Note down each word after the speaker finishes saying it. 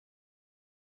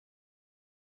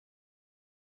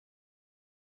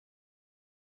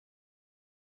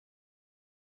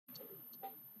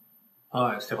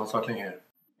Hi, Stefan Swartling here.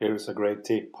 Here is a great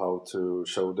tip how to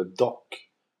show the dock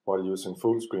while using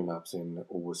full screen apps in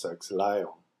OS X Lion.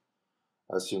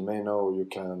 As you may know, you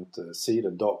can't see the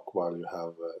dock while you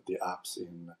have the apps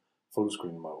in full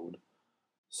screen mode.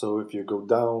 So if you go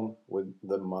down with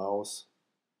the mouse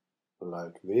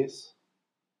like this,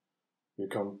 you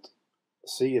can't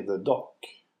see the dock.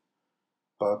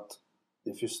 But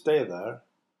if you stay there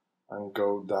and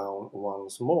go down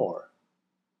once more,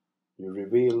 you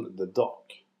reveal the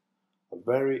dock. A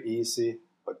very easy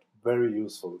but very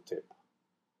useful tip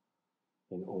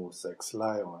in OS X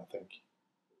Lion, I think.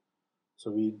 So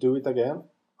we do it again.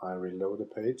 I reload the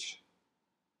page.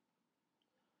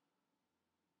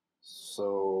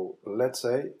 So let's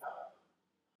say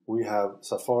we have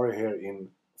Safari here in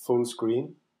full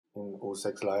screen in OS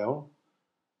X Lion.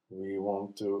 We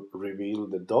want to reveal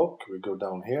the dock. We go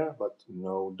down here, but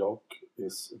no dock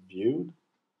is viewed.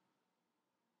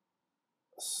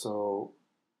 So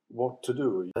what to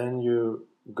do? Then you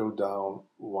go down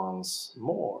once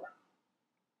more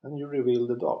and you reveal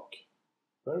the dock.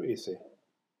 Very easy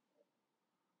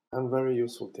and very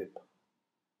useful tip.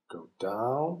 Go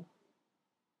down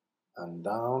and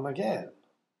down again.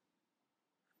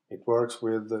 It works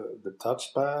with the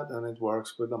touchpad and it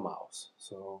works with the mouse,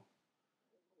 so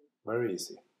very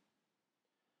easy.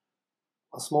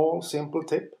 A small simple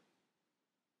tip.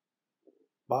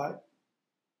 Bye.